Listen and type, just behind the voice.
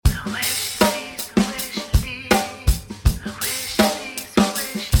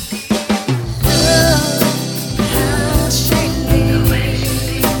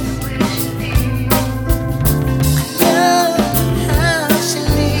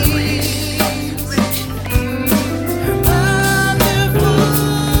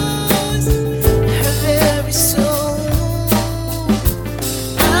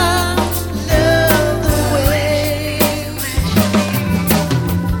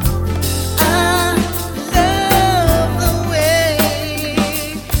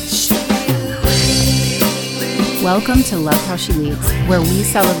Welcome to Love How She Leads, where we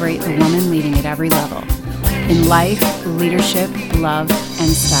celebrate the woman leading at every level in life, leadership, love, and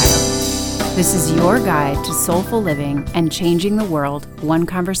style. This is your guide to soulful living and changing the world one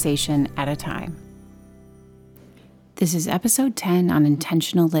conversation at a time. This is episode 10 on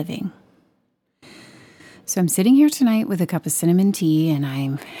intentional living. So I'm sitting here tonight with a cup of cinnamon tea, and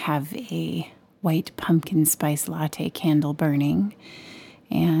I have a white pumpkin spice latte candle burning,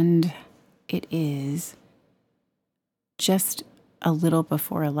 and it is just a little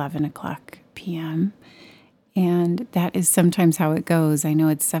before 11 o'clock p.m. And that is sometimes how it goes. I know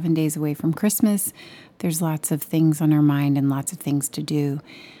it's 7 days away from Christmas. There's lots of things on our mind and lots of things to do.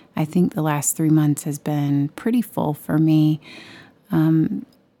 I think the last 3 months has been pretty full for me. A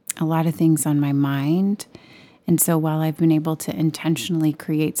lot of things on my mind. And so while I've been able to intentionally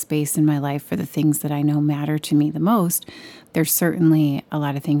create space in my life for the things that I know matter to me the most, there's certainly a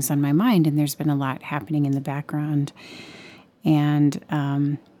lot of things on my mind, and there's been a lot happening in the background. And,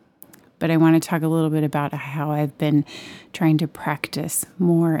 but I want to talk a little bit about how I've been trying to practice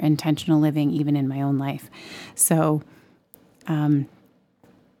more intentional living, even in my own life. So, I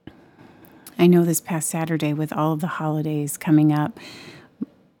know this past Saturday, with all of the holidays coming up,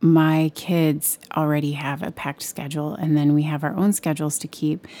 my kids already have a packed schedule, and then we have our own schedules to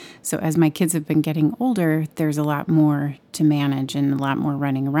keep. So as my kids have been getting older, there's a lot more to manage and a lot more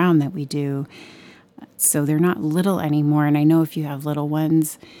running around that we do. So they're not little anymore. And I know if you have little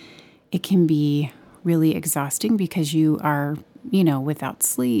ones, it can be really exhausting because you are, without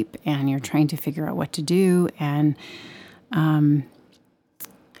sleep, and you're trying to figure out what to do. And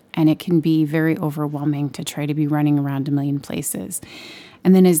it can be very overwhelming to try to be running around a million places.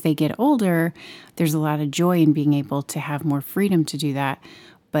 And then as they get older, there's a lot of joy in being able to have more freedom to do that.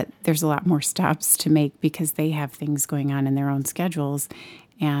 But there's a lot more stops to make because they have things going on in their own schedules.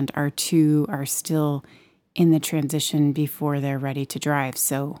 And our two are still in the transition before they're ready to drive.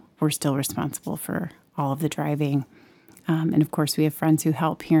 So we're still responsible for all of the driving. And of course, we have friends who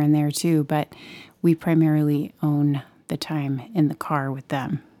help here and there too, but we primarily own the time in the car with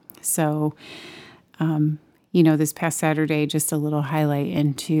them. So, this past Saturday, just a little highlight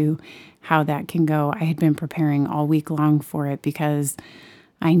into how that can go. I had been preparing all week long for it because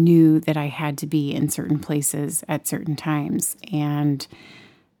I knew that I had to be in certain places at certain times. And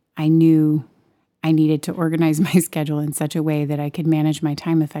I knew I needed to organize my schedule in such a way that I could manage my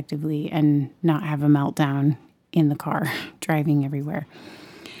time effectively and not have a meltdown in the car driving everywhere.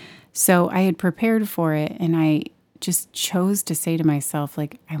 So I had prepared for it, and I just chose to say to myself, I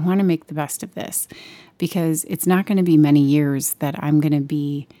want to make the best of this, because it's not going to be many years that I'm going to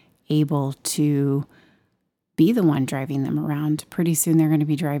be able to be the one driving them around. Pretty soon they're going to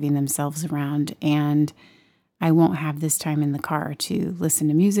be driving themselves around, and I won't have this time in the car to listen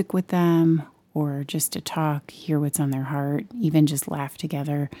to music with them or just to talk, hear what's on their heart, even just laugh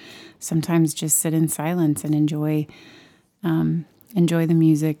together. Sometimes just sit in silence and enjoy the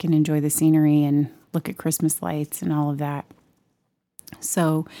music and enjoy the scenery and look at Christmas lights and all of that.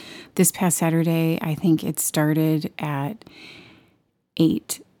 So this past Saturday, I think it started at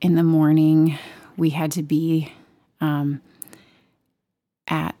 8 in the morning. We had to be at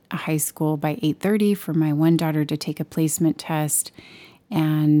a high school by 8:30 for my one daughter to take a placement test,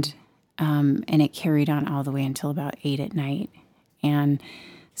 and it carried on all the way until about 8 at night. And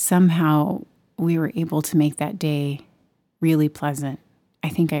somehow we were able to make that day really pleasant. I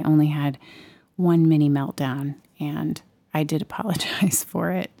think I only had one mini meltdown, and I did apologize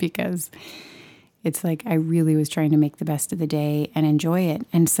for it because it's I really was trying to make the best of the day and enjoy it.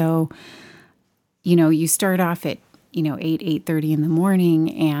 And so, you start off at, 8:30 in the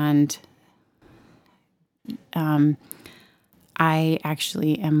morning, and I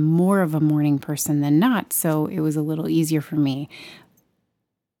actually am more of a morning person than not, so it was a little easier for me.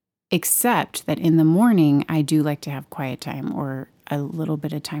 Except that in the morning, I do like to have quiet time or a little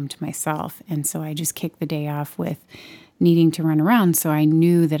bit of time to myself. And so I just kicked the day off with needing to run around. So I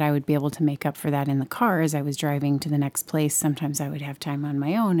knew that I would be able to make up for that in the car as I was driving to the next place. Sometimes I would have time on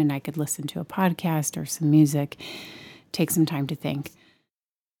my own, and I could listen to a podcast or some music, take some time to think.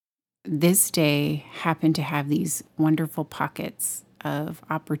 this day happened to have these wonderful pockets of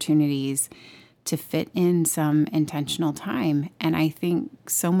opportunities to fit in some intentional time. And I think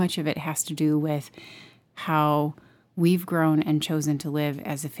so much of it has to do with how we've grown and chosen to live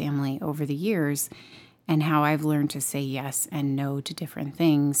as a family over the years, and how I've learned to say yes and no to different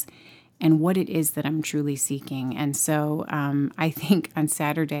things, and what it is that I'm truly seeking. And so I think on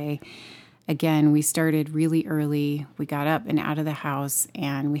Saturday, again, we started really early. We got up and out of the house,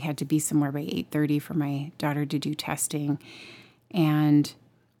 and we had to be somewhere by 8:30 for my daughter to do testing. And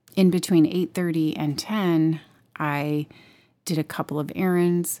in between 8:30 and 10, I did a couple of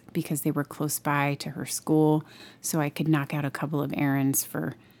errands because they were close by to her school, so I could knock out a couple of errands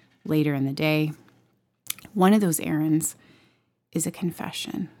for later in the day. One of those errands is a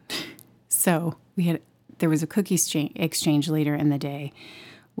confession. So there was a cookie exchange later in the day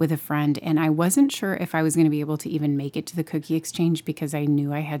with a friend, and I wasn't sure if I was going to be able to even make it to the cookie exchange because I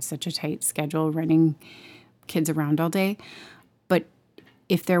knew I had such a tight schedule running kids around all day. But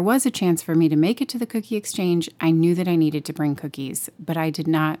if there was a chance for me to make it to the cookie exchange, I knew that I needed to bring cookies, but I did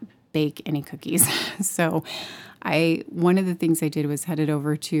not bake any cookies. So one of the things I did was headed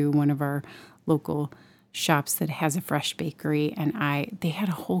over to one of our local shops that has a fresh bakery, and they had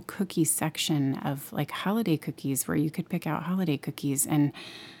a whole cookie section of like holiday cookies where you could pick out holiday cookies, and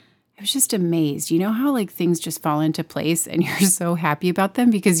I was just amazed. You know how like things just fall into place and you're so happy about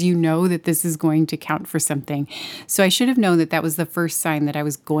them because you know that this is going to count for something. So I should have known that was the first sign that I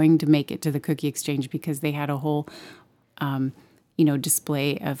was going to make it to the cookie exchange, because they had a whole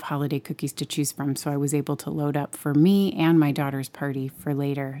display of holiday cookies to choose from. So I was able to load up for me and my daughter's party for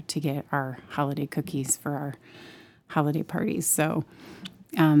later to get our holiday cookies for our holiday parties. So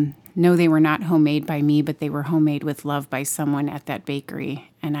no, they were not homemade by me, but they were homemade with love by someone at that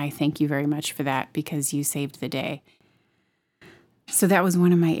bakery. And I thank you very much for that, because you saved the day. So that was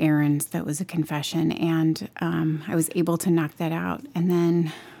one of my errands. That was a confession. And I was able to knock that out. And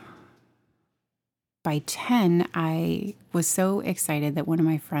then by 10, I was so excited that one of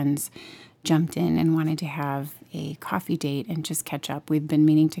my friends jumped in and wanted to have a coffee date and just catch up. We've been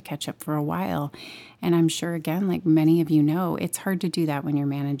meaning to catch up for a while. And I'm sure, again, like many of you know, it's hard to do that when you're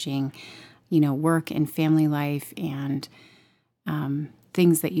managing, work and family life and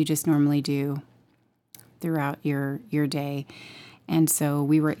things that you just normally do throughout your day. And so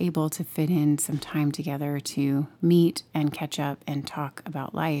we were able to fit in some time together to meet and catch up and talk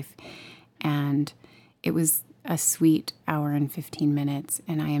about life. And it was a sweet hour and 15 minutes,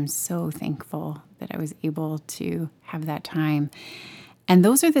 and I am so thankful that I was able to have that time. And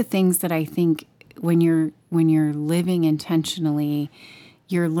those are the things that I think when you're living intentionally,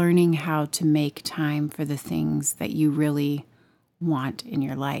 you're learning how to make time for the things that you really want in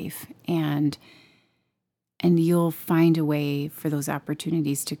your life. And you'll find a way for those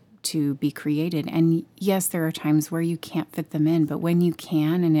opportunities to be created. And yes, there are times where you can't fit them in, but when you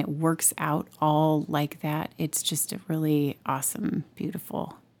can and it works out all like that, it's just a really awesome,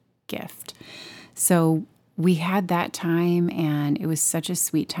 beautiful gift. So we had that time, and it was such a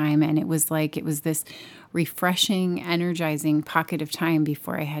sweet time. And it was this refreshing, energizing pocket of time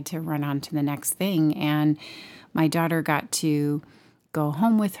before I had to run on to the next thing. And my daughter got to go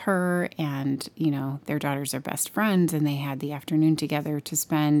home with her, and their daughters are best friends, and they had the afternoon together to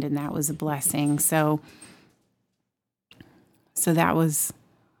spend, and that was a blessing. So that was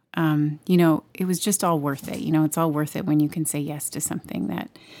it was just all worth it. It's all worth it when you can say yes to something that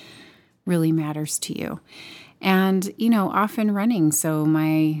really matters to you. And often running, so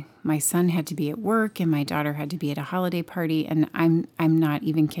my son had to be at work and my daughter had to be at a holiday party, and I'm not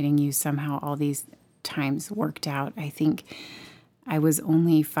even kidding you, somehow all these times worked out. I think I was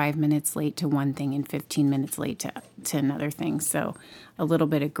only 5 minutes late to one thing and 15 minutes late to another thing. So a little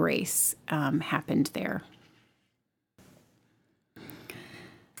bit of grace happened there.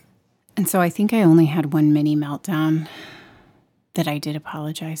 And so I think I only had one mini meltdown that I did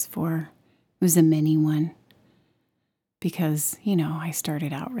apologize for. It was a mini one because, I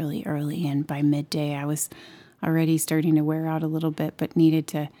started out really early, and by midday I was already starting to wear out a little bit, but needed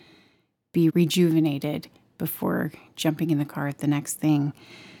to be rejuvenated before jumping in the car at the next thing.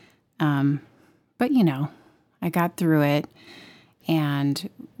 But I got through it, and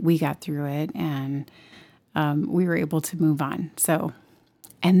we got through it, and we were able to move on. So,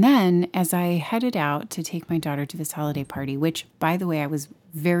 and then as I headed out to take my daughter to this holiday party, which, by the way, I was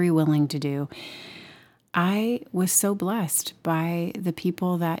very willing to do, I was so blessed by the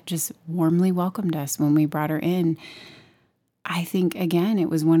people that just warmly welcomed us when we brought her in. I think, again, it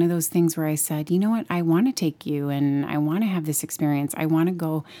was one of those things where I said, you know what, I want to take you and I want to have this experience. I want to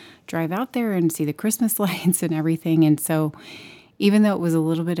go drive out there and see the Christmas lights and everything. And so even though it was a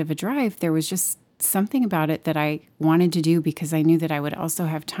little bit of a drive, there was just something about it that I wanted to do because I knew that I would also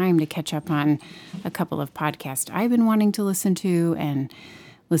have time to catch up on a couple of podcasts I've been wanting to listen to and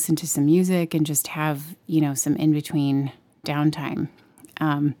listen to some music and just have, some in-between downtime.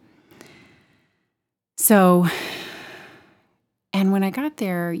 And when I got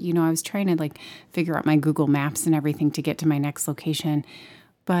there, I was trying to figure out my Google Maps and everything to get to my next location.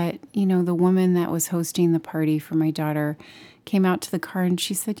 But, the woman that was hosting the party for my daughter came out to the car and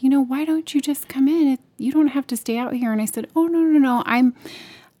she said, why don't you just come in? You don't have to stay out here. And I said, oh, no.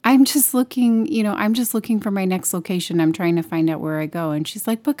 I'm just looking, I'm just looking for my next location. I'm trying to find out where I go. And she's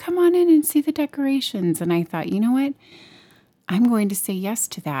like, but come on in and see the decorations. And I thought, you know what? I'm going to say yes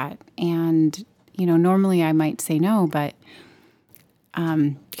to that. And, normally I might say no, but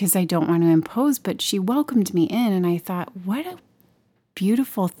because I don't want to impose, but she welcomed me in. And I thought, what a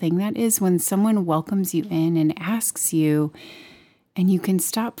beautiful thing that is when someone welcomes you in and asks you, and you can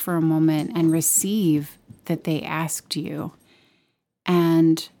stop for a moment and receive that they asked you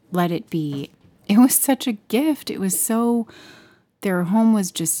and let it be. It was such a gift. Their home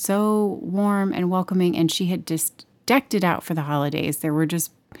was just so warm and welcoming, and she had just decked it out for the holidays. There were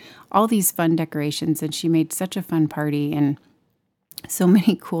just all these fun decorations, and she made such a fun party and so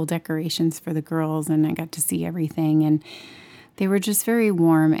many cool decorations for the girls, and I got to see everything, and they were just very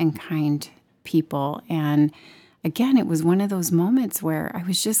warm and kind people. And again, it was one of those moments where I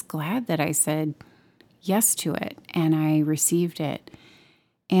was just glad that I said yes to it and I received it.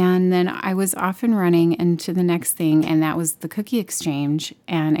 And then I was off and running into the next thing, and that was the cookie exchange.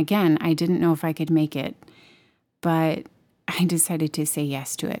 And again, I didn't know if I could make it, but I decided to say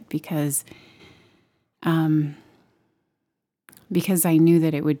yes to it because I knew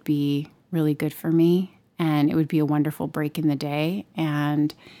that it would be really good for me and it would be a wonderful break in the day.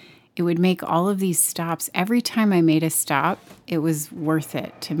 And it would make all of these stops. Every time I made a stop, it was worth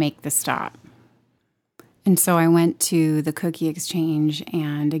it to make the stop. And so I went to the cookie exchange,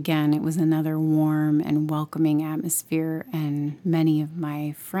 and again, it was another warm and welcoming atmosphere, and many of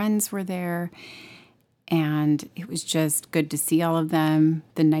my friends were there, and it was just good to see all of them.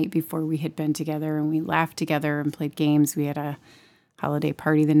 The night before we had been together, and we laughed together and played games. We had a holiday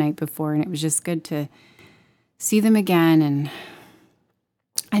party the night before, and it was just good to see them again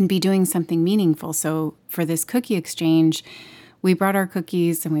and be doing something meaningful. So for this cookie exchange, we brought our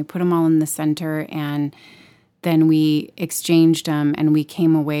cookies and we put them all in the center, and then we exchanged them, and we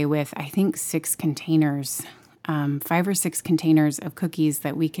came away with, I think, 6 containers, 5 or 6 containers of cookies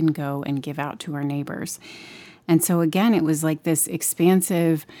that we can go and give out to our neighbors. And so again, it was like this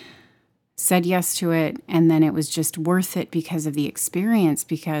expansive, said yes to it, and then it was just worth it because of the experience,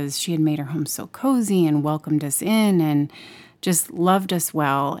 because she had made her home so cozy and welcomed us in and just loved us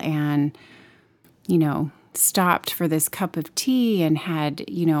well, and, stopped for this cup of tea and had,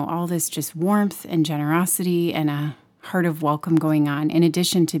 all this just warmth and generosity and a heart of welcome going on, in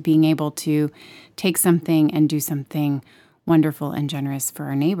addition to being able to take something and do something wonderful and generous for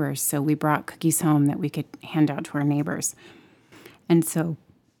our neighbors. So we brought cookies home that we could hand out to our neighbors. And so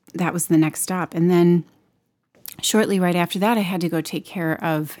that was the next stop. And then shortly right after that, I had to go take care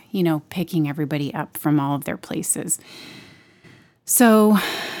of, picking everybody up from all of their places. So,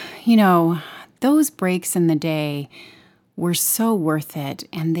 those breaks in the day were so worth it,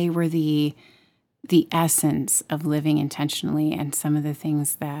 and they were the essence of living intentionally and some of the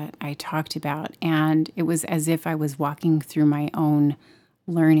things that I talked about. And it was as if I was walking through my own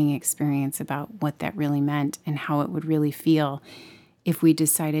learning experience about what that really meant and how it would really feel if we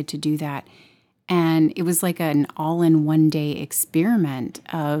decided to do that. And it was like an all-in-one-day experiment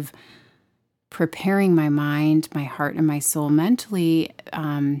of preparing my mind, my heart, and my soul mentally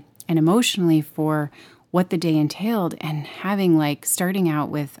and emotionally for what the day entailed, and having starting out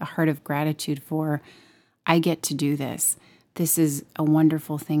with a heart of gratitude for, I get to do this. This is a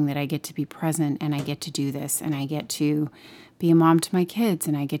wonderful thing that I get to be present, and I get to do this, and I get to be a mom to my kids,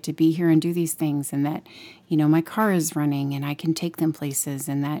 and I get to be here and do these things, and that, my car is running and I can take them places,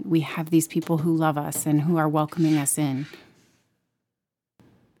 and that we have these people who love us and who are welcoming us in.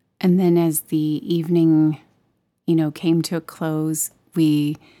 And then as the evening, came to a close,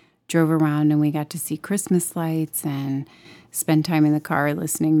 we drove around and we got to see Christmas lights and spend time in the car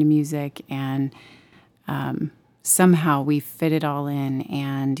listening to music, and somehow we fit it all in.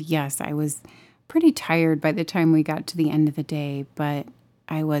 And yes, I was pretty tired by the time we got to the end of the day, but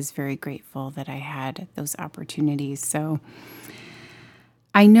I was very grateful that I had those opportunities. So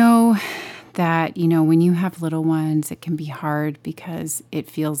I know that, when you have little ones, it can be hard because it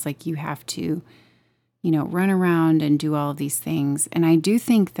feels like you have to, run around and do all of these things. And I do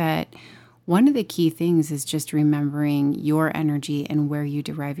think that one of the key things is just remembering your energy and where you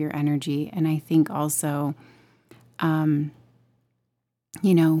derive your energy. And I think also, when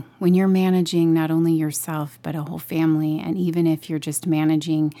you're managing not only yourself, but a whole family, and even if you're just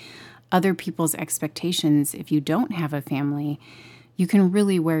managing other people's expectations, if you don't have a family, you can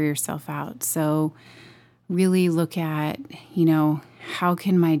really wear yourself out. So really look at, how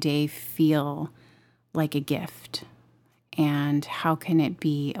can my day feel like a gift? And how can it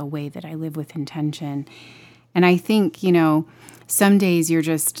be a way that I live with intention? And I think, some days you're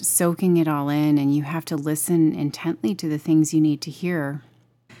just soaking it all in and you have to listen intently to the things you need to hear.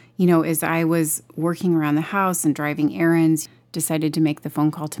 As I was working around the house and driving errands, decided to make the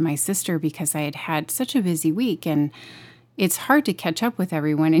phone call to my sister because I had had such a busy week, and it's hard to catch up with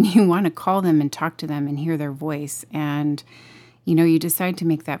everyone, and you want to call them and talk to them and hear their voice. And, you decide to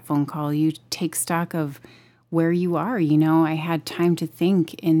make that phone call. You take stock of where you are. I had time to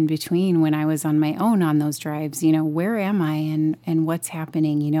think in between when I was on my own on those drives, where am I and what's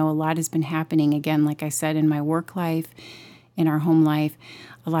happening? A lot has been happening, again, like I said, in my work life, in our home life.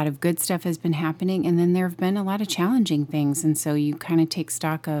 A lot of good stuff has been happening, and then there have been a lot of challenging things. And so you kind of take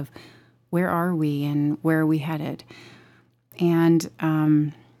stock of where are we and where are we headed? And,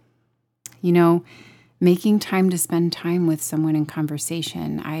 making time to spend time with someone in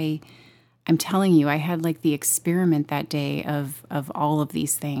conversation. I'm telling you, I had like the experiment that day of all of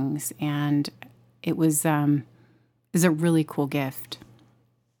these things, and it was a really cool gift.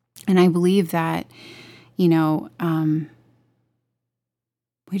 And I believe that, we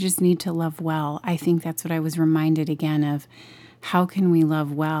just need to love well. I think that's what I was reminded again of. How can we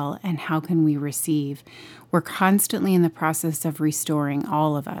love well and how can we receive? We're constantly in the process of restoring,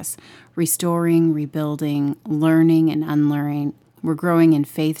 all of us, restoring, rebuilding, learning and unlearning. We're growing in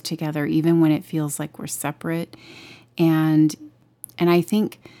faith together, even when it feels like we're separate. And I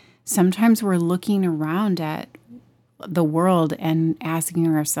think sometimes we're looking around at the world and asking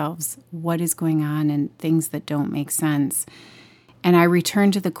ourselves what is going on and things that don't make sense. And I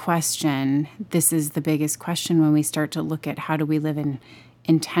return to the question, this is the biggest question when we start to look at how do we live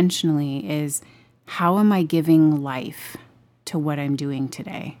intentionally, is how am I giving life to what I'm doing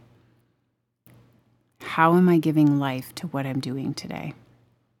today? How am I giving life to what I'm doing today?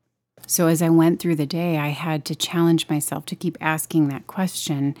 So as I went through the day, I had to challenge myself to keep asking that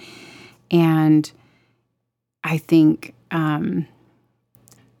question. And I think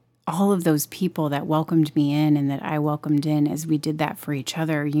all of those people that welcomed me in and that I welcomed in as we did that for each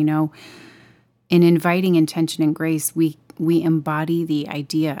other, in inviting intention and grace, we embody the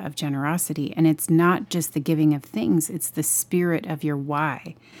idea of generosity. And it's not just the giving of things, it's the spirit of your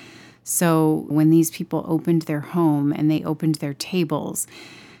why. So when these people opened their home and they opened their tables,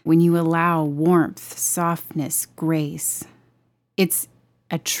 when you allow warmth, softness, grace, it's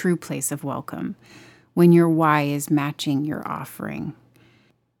a true place of welcome. When your why is matching your offering.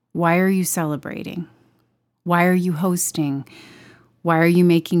 Why are you celebrating? Why are you hosting? Why are you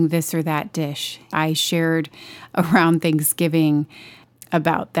making this or that dish? I shared around Thanksgiving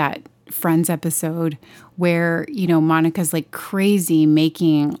about that Friends episode where, Monica's like crazy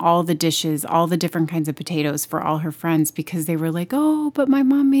making all the dishes, all the different kinds of potatoes for all her friends because they were like, oh, but my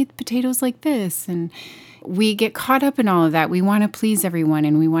mom made potatoes like this. And we get caught up in all of that. We want to please everyone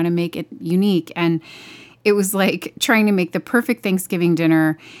and we want to make it unique. And it was like trying to make the perfect Thanksgiving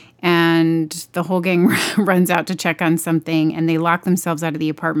dinner, and the whole gang runs out to check on something and they lock themselves out of the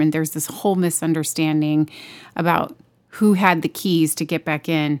apartment. There's this whole misunderstanding about who had the keys to get back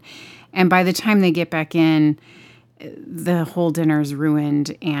in. And by the time they get back in, the whole dinner is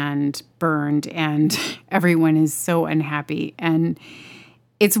ruined and burned and everyone is so unhappy. And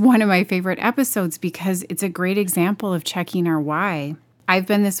it's one of my favorite episodes because it's a great example of checking our why. I've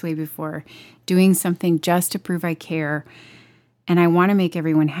been this way before, doing something just to prove I care, and I want to make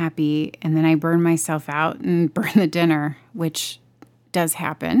everyone happy, and then I burn myself out and burn the dinner, which does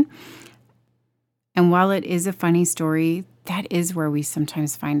happen. And while it is a funny story, that is where we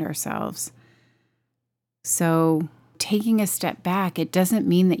sometimes find ourselves. So taking a step back, it doesn't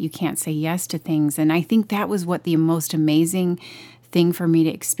mean that you can't say yes to things. And I think that was what the most amazing thing for me to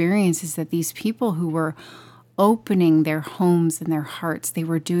experience is that these people who were opening their homes and their hearts, they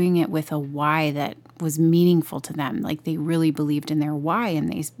were doing it with a why that was meaningful to them. Like they really believed in their why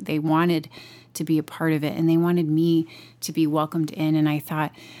and they wanted to be a part of it and they wanted me to be welcomed in. And I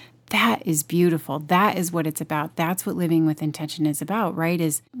thought, that is beautiful. That is what it's about. That's what living with intention is about, right?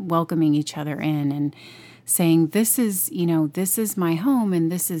 Is welcoming each other in and saying, this is my home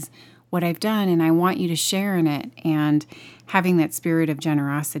and this is what I've done and I want you to share in it, and having that spirit of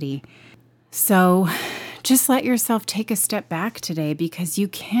generosity. So just let yourself take a step back today, because you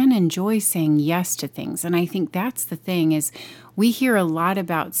can enjoy saying yes to things. And I think that's the thing, is we hear a lot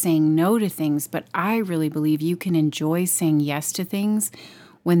about saying no to things, but I really believe you can enjoy saying yes to things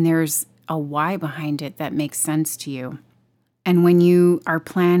when there's a why behind it that makes sense to you. And when you are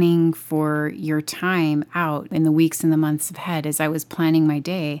planning for your time out in the weeks and the months ahead, as I was planning my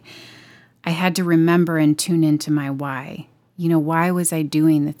day, I had to remember and tune into my why. Why was I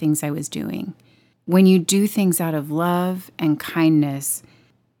doing the things I was doing? When you do things out of love and kindness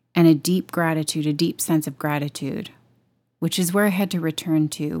and a deep gratitude, a deep sense of gratitude, which is where I had to return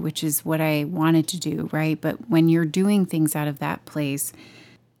to, which is what I wanted to do, right? But when you're doing things out of that place,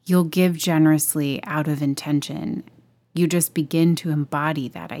 you'll give generously out of intention. You just begin to embody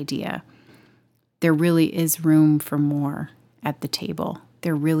that idea. There really is room for more at the table.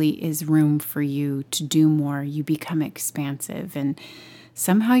 There really is room for you to do more. You become expansive, and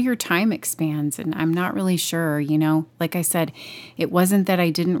somehow your time expands. And I'm not really sure, like I said, it wasn't that I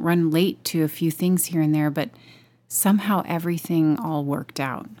didn't run late to a few things here and there, but somehow everything all worked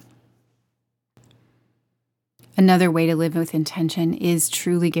out. Another way to live with intention is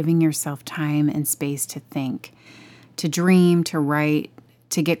truly giving yourself time and space to think, to dream, to write,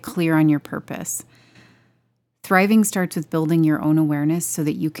 to get clear on your purpose. Thriving starts with building your own awareness so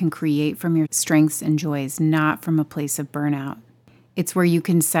that you can create from your strengths and joys, not from a place of burnout. It's where you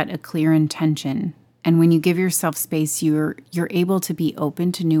can set a clear intention. And when you give yourself space, you're able to be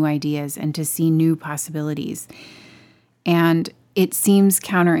open to new ideas and to see new possibilities. And it seems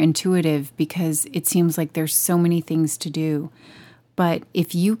counterintuitive because it seems like there's so many things to do. But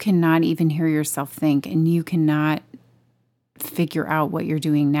if you cannot even hear yourself think, and you cannot figure out what you're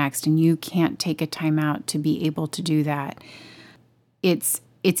doing next, and you can't take a time out to be able to do that, it's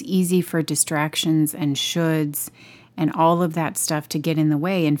easy for distractions and shoulds and all of that stuff to get in the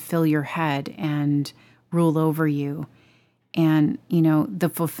way and fill your head and rule over you. And, the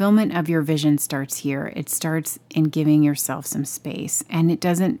fulfillment of your vision starts here. It starts in giving yourself some space. And it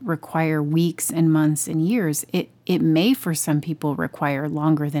doesn't require weeks and months and years. It may, for some people, require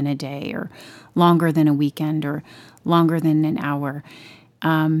longer than a day, or longer than a weekend, or longer than an hour.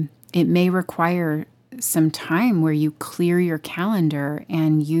 It may require some time where you clear your calendar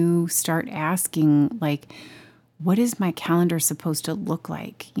and you start asking, like, what is my calendar supposed to look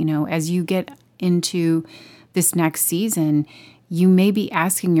like? As you get into this next season, you may be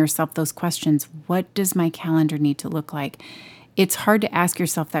asking yourself those questions. What does my calendar need to look like? It's hard to ask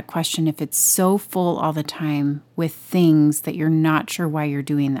yourself that question if it's so full all the time with things that you're not sure why you're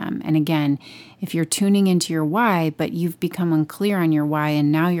doing them. And again, if you're tuning into your why, but you've become unclear on your why, and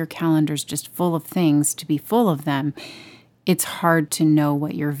now your calendar's just full of things to be full of them, it's hard to know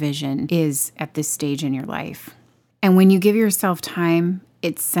what your vision is at this stage in your life. And when you give yourself time,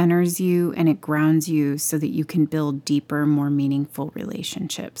 it centers you and it grounds you so that you can build deeper, more meaningful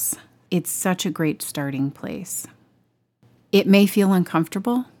relationships. It's such a great starting place. It may feel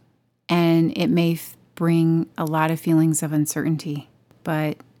uncomfortable, and it may bring a lot of feelings of uncertainty,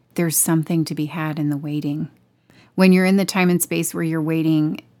 but there's something to be had in the waiting. When you're in the time and space where you're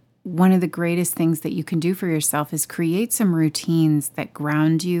waiting, one of the greatest things that you can do for yourself is create some routines that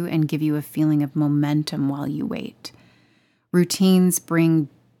ground you and give you a feeling of momentum while you wait. Routines bring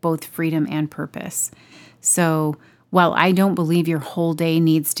both freedom and purpose. So while I don't believe your whole day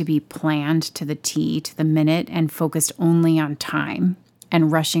needs to be planned to the T, to the minute, and focused only on time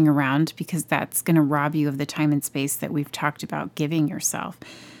and rushing around, because that's going to rob you of the time and space that we've talked about giving yourself,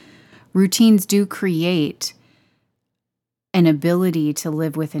 routines do create an ability to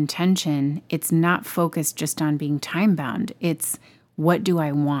live with intention. It's not focused just on being time-bound. It's, what do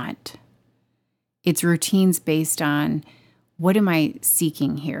I want? It's routines based on, what am I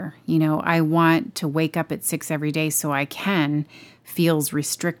seeking here? I want to wake up at 6 every day so I can, feels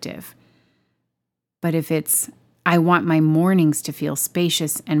restrictive. But if it's, I want my mornings to feel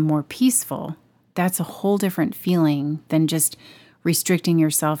spacious and more peaceful, that's a whole different feeling than just restricting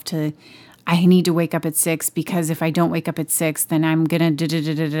yourself to, I need to wake up at 6 because if I don't wake up at 6, then I'm going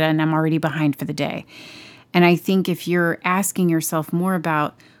to and I'm already behind for the day. And I think if you're asking yourself more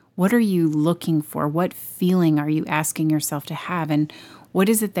about, what are you looking for? What feeling are you asking yourself to have? And what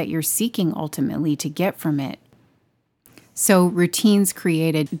is it that you're seeking ultimately to get from it? So routines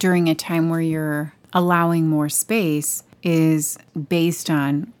created during a time where you're allowing more space is based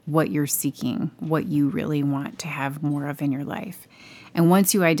on what you're seeking, what you really want to have more of in your life. And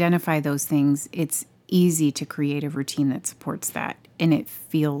once you identify those things, it's easy to create a routine that supports that, and it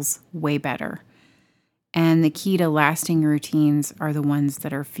feels way better. And the key to lasting routines are the ones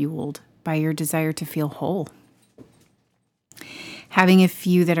that are fueled by your desire to feel whole. Having a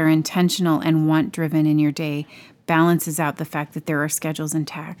few that are intentional and want-driven in your day balances out the fact that there are schedules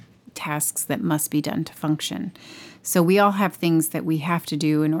and tasks that must be done to function. So we all have things that we have to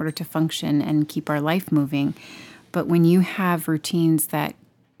do in order to function and keep our life moving. But when you have routines that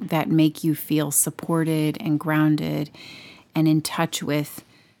make you feel supported and grounded and in touch with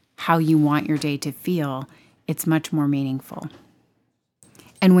how you want your day to feel, it's much more meaningful.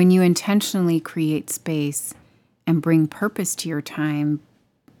 And when you intentionally create space and bring purpose to your time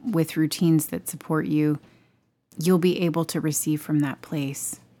with routines that support you, you'll be able to receive from that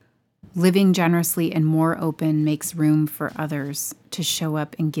place. Living generously and more open makes room for others to show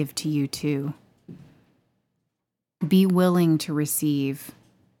up and give to you too. Be willing to receive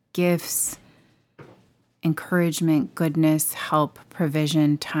gifts, encouragement, goodness, help,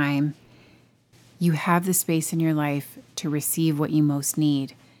 provision, time. You have the space in your life to receive what you most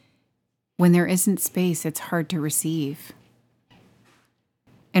need. When there isn't space, it's hard to receive.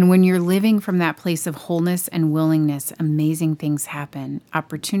 And when you're living from that place of wholeness and willingness, amazing things happen.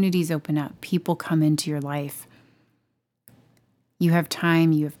 Opportunities open up. People come into your life. You have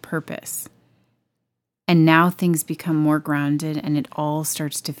time, you have purpose. And now things become more grounded and it all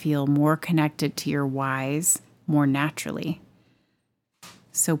starts to feel more connected to your whys more naturally.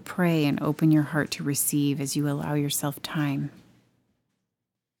 So pray and open your heart to receive as you allow yourself time.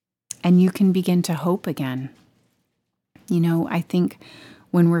 And you can begin to hope again. I think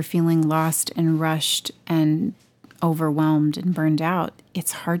when we're feeling lost and rushed and overwhelmed and burned out,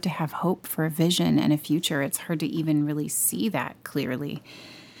 it's hard to have hope for a vision and a future. It's hard to even really see that clearly.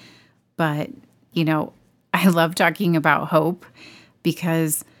 But, I love talking about hope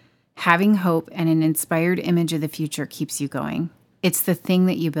because having hope and an inspired image of the future keeps you going. It's the thing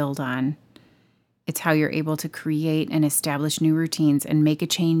that you build on. It's how you're able to create and establish new routines and make a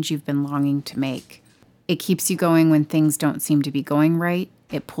change you've been longing to make. It keeps you going when things don't seem to be going right.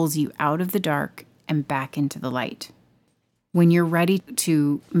 It pulls you out of the dark and back into the light. When you're ready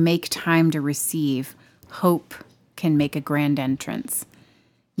to make time to receive, hope can make a grand entrance.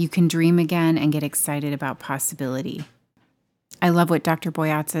 You can dream again and get excited about possibility. I love what Dr.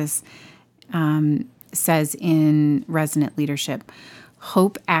 Boyatzis says in Resonant Leadership.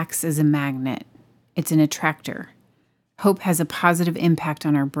 Hope acts as a magnet. It's an attractor. Hope has a positive impact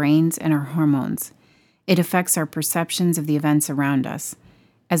on our brains and our hormones. It affects our perceptions of the events around us.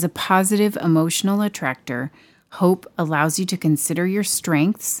 As a positive emotional attractor, hope allows you to consider your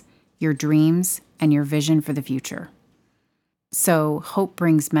strengths, your dreams, and your vision for the future. So hope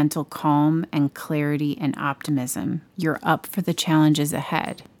brings mental calm and clarity and optimism. You're up for the challenges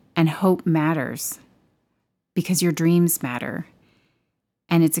ahead. And hope matters because your dreams matter.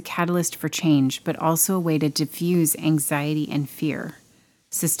 And it's a catalyst for change, but also a way to diffuse anxiety and fear.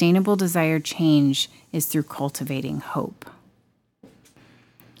 Sustainable desired change is through cultivating hope.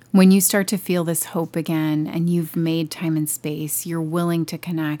 When you start to feel this hope again and you've made time and space, you're willing to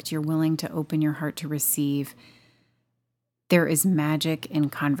connect, you're willing to open your heart to receive, there is magic in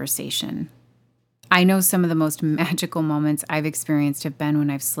conversation. I know some of the most magical moments I've experienced have been when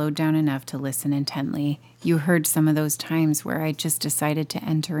I've slowed down enough to listen intently. You heard some of those times where I just decided to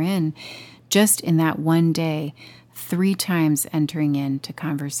enter in, just in that one day, 3 times entering into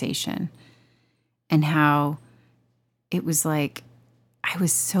conversation. And how it was like, I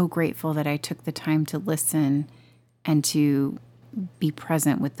was so grateful that I took the time to listen and to be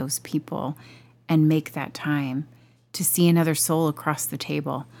present with those people and make that time to see another soul across the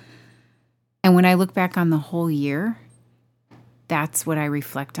table. And when I look back on the whole year, that's what I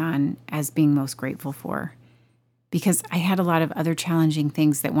reflect on as being most grateful for. Because I had a lot of other challenging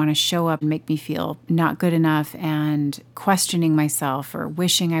things that want to show up and make me feel not good enough and questioning myself or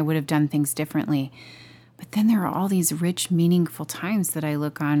wishing I would have done things differently. But then there are all these rich, meaningful times that I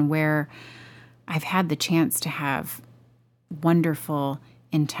look on where I've had the chance to have wonderful,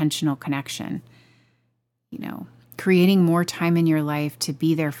 intentional connection. Creating more time in your life to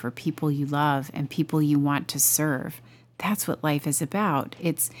be there for people you love and people you want to serve. That's what life is about.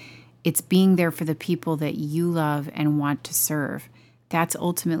 It's being there for the people that you love and want to serve. That's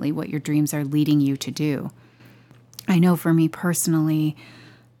ultimately what your dreams are leading you to do. I know for me personally,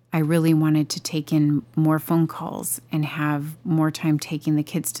 I really wanted to take in more phone calls and have more time taking the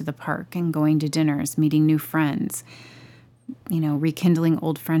kids to the park and going to dinners, meeting new friends, rekindling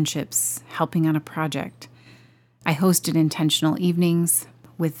old friendships, helping on a project. I hosted intentional evenings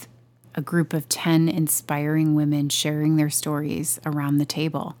with a group of 10 inspiring women sharing their stories around the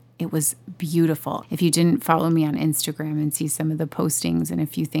table. It was beautiful. If you didn't follow me on Instagram and see some of the postings and a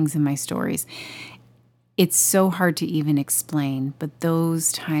few things in my stories, It's so hard to even explain, but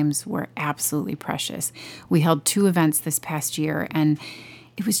those times were absolutely precious. We held 2 events this past year, and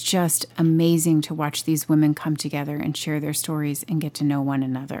it was just amazing to watch these women come together and share their stories and get to know one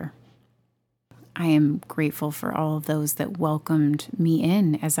another. I am grateful for all of those that welcomed me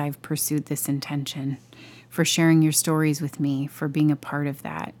in as I've pursued this intention, for sharing your stories with me, for being a part of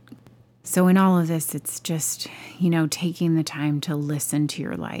that. So in all of this, it's just, taking the time to listen to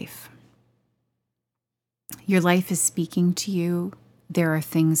your life. Your life is speaking to you. There are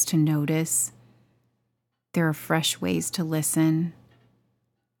things to notice. There are fresh ways to listen.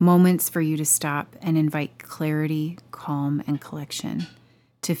 Moments for you to stop and invite clarity, calm, and collection.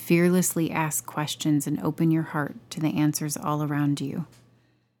 To fearlessly ask questions and open your heart to the answers all around you.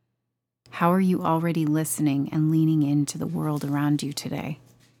 How are you already listening and leaning into the world around you today?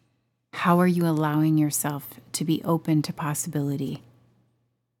 How are you allowing yourself to be open to possibility?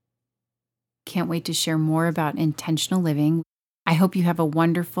 Can't wait to share more about intentional living. I hope you have a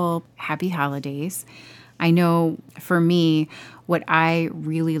wonderful, happy holidays. I know for me, what I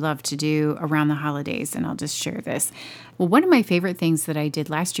really love to do around the holidays, and I'll just share this. Well, one of my favorite things that I did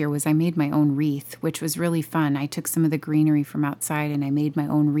last year was I made my own wreath, which was really fun. I took some of the greenery from outside and I made my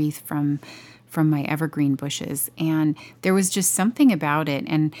own wreath from my evergreen bushes. And there was just something about it.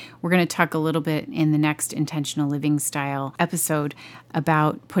 And we're going to talk a little bit in the next Intentional Living Style episode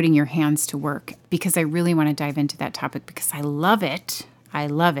about putting your hands to work, because I really want to dive into that topic because I love it. I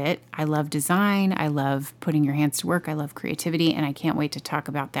love it. I love design. I love putting your hands to work. I love creativity. And I can't wait to talk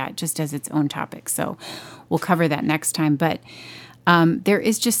about that just as its own topic. So we'll cover that next time. But there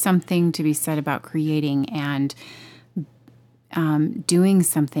is just something to be said about creating and doing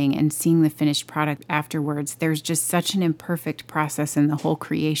something and seeing the finished product afterwards. There's just such an imperfect process in the whole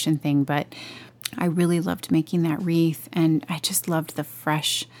creation thing. But I really loved making that wreath. And I just loved the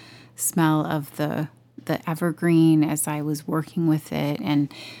fresh smell of the evergreen as I was working with it.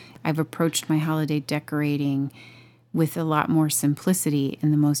 And I've approached my holiday decorating with a lot more simplicity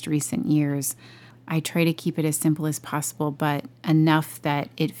in the most recent years. I try to keep it as simple as possible, but enough that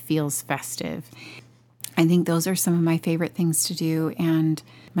it feels festive. I think those are some of my favorite things to do. And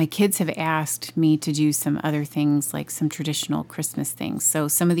my kids have asked me to do some other things, like some traditional Christmas things. So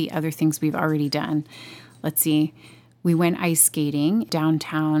some of the other things we've already done. Let's see. We went ice skating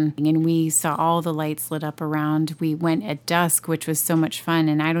downtown and we saw all the lights lit up around. We went at dusk, which was so much fun.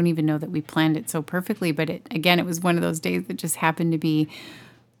 And I don't even know that we planned it so perfectly, but it was one of those days that just happened to be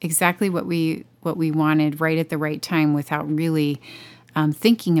exactly what we wanted right at the right time without really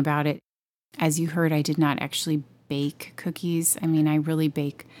thinking about it. As you heard, I did not actually bake cookies. I mean, I really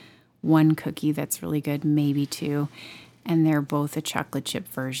bake one cookie that's really good, maybe 2. And they're both a chocolate chip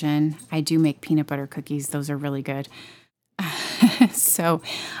version. I do make peanut butter cookies. Those are really good. So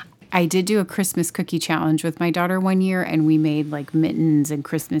I did do a Christmas cookie challenge with my daughter one year, and we made like mittens and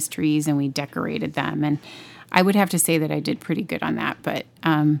Christmas trees, and we decorated them. And I would have to say that I did pretty good on that, but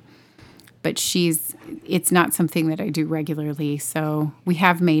it's not something that I do regularly. So we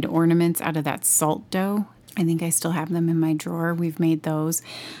have made ornaments out of that salt dough. I think I still have them in my drawer. We've made those.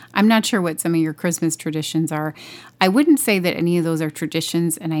 I'm not sure what some of your Christmas traditions are. I wouldn't say that any of those are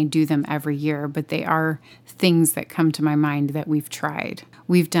traditions and I do them every year, but they are things that come to my mind that we've tried.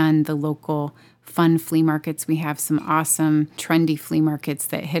 We've done the local fun flea markets. We have some awesome trendy flea markets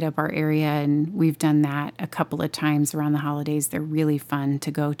that hit up our area, and we've done that a couple of times around the holidays. They're really fun to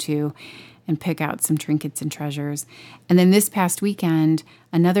go to and pick out some trinkets and treasures. And then this past weekend,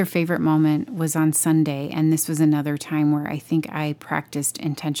 another favorite moment was on Sunday. And this was another time where I think I practiced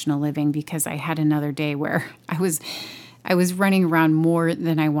intentional living, because I had another day where I was running around more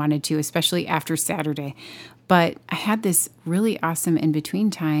than I wanted to, especially after Saturday. But I had this really awesome in-between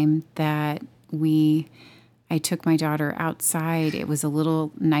time that I took my daughter outside. It was a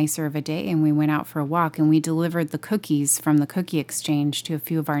little nicer of a day, and we went out for a walk, and we delivered the cookies from the cookie exchange to a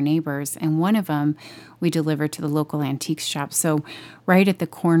few of our neighbors. And one of them we delivered to the local antiques shop. So right at the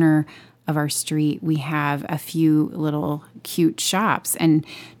corner of our street, we have a few little cute shops, and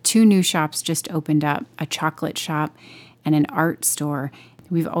 2 new shops just opened up, a chocolate shop and an art store.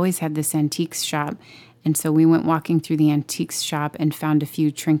 We've always had this antiques shop. And so we went walking through the antiques shop and found a few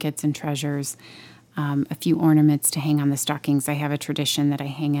trinkets and treasures. A few ornaments to hang on the stockings. I have a tradition that I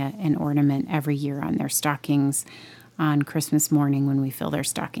hang an ornament every year on their stockings on Christmas morning when we fill their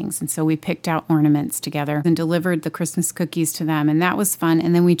stockings. And so we picked out ornaments together and delivered the Christmas cookies to them. And that was fun.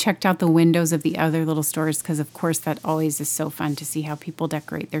 And then we checked out the windows of the other little stores, because, of course, that always is so fun to see how people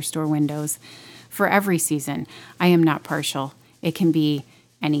decorate their store windows for every season. I am not partial. It can be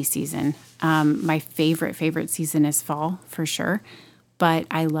any season. My favorite season is fall, for sure. but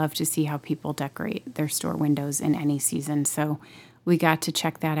I love to see how people decorate their store windows in any season. So we got to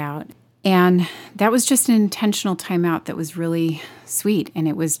check that out. And that was just an intentional time out that was really sweet. And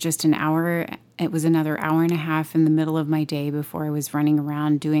it was just an hour. It was another hour and a half in the middle of my day before I was running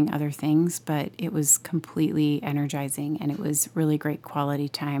around doing other things. But it was completely energizing. And it was really great quality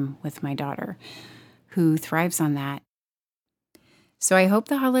time with my daughter, who thrives on that. So I hope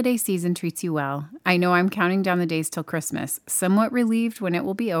the holiday season treats you well. I know I'm counting down the days till Christmas, somewhat relieved when it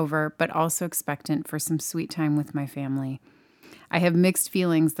will be over, but also expectant for some sweet time with my family. I have mixed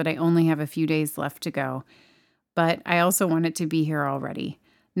feelings that I only have a few days left to go, but I also want it to be here already,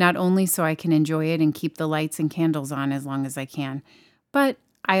 not only so I can enjoy it and keep the lights and candles on as long as I can, but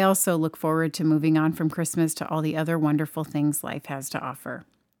I also look forward to moving on from Christmas to all the other wonderful things life has to offer.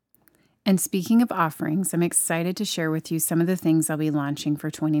 And speaking of offerings, I'm excited to share with you some of the things I'll be launching for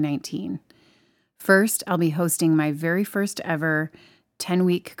 2019. First, I'll be hosting my very first ever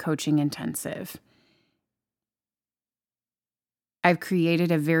 10-week coaching intensive. I've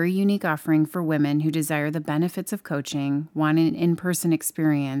created a very unique offering for women who desire the benefits of coaching, want an in-person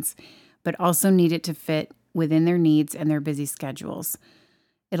experience, but also need it to fit within their needs and their busy schedules.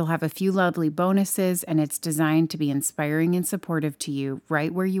 It'll have a few lovely bonuses, and it's designed to be inspiring and supportive to you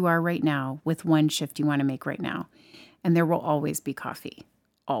right where you are right now with one shift you want to make right now. And there will always be coffee.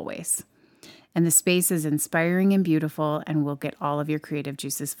 Always. And the space is inspiring and beautiful and will get all of your creative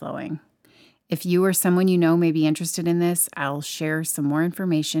juices flowing. If you or someone you know may be interested in this, I'll share some more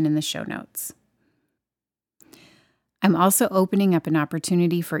information in the show notes. I'm also opening up an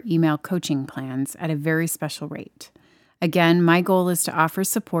opportunity for email coaching plans at a very special rate. Again, my goal is to offer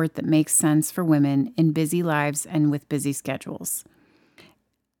support that makes sense for women in busy lives and with busy schedules.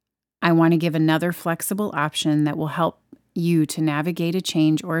 I want to give another flexible option that will help you to navigate a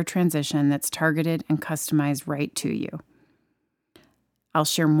change or a transition that's targeted and customized right to you. I'll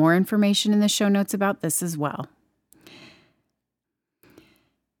share more information in the show notes about this as well.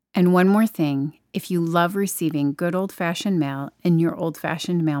 And one more thing, if you love receiving good old-fashioned mail in your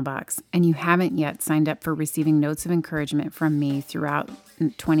old-fashioned mailbox and you haven't yet signed up for receiving notes of encouragement from me throughout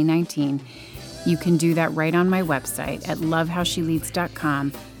 2019, you can do that right on my website at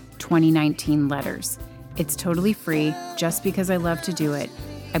lovehowsheleads.com, 2019 letters. It's totally free just because I love to do it.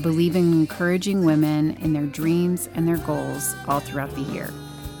 I believe in encouraging women in their dreams and their goals all throughout the year.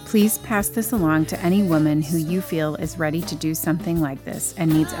 Please pass this along to any woman who you feel is ready to do something like this and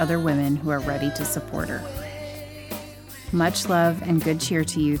needs other women who are ready to support her. Much love and good cheer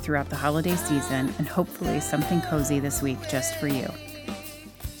to you throughout the holiday season, and hopefully something cozy this week just for you.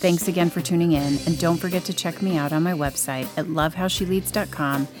 Thanks again for tuning in, and don't forget to check me out on my website at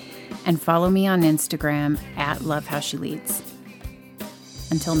lovehowsheleads.com and follow me on Instagram at lovehowsheleads.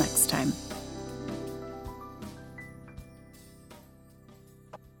 Until next time.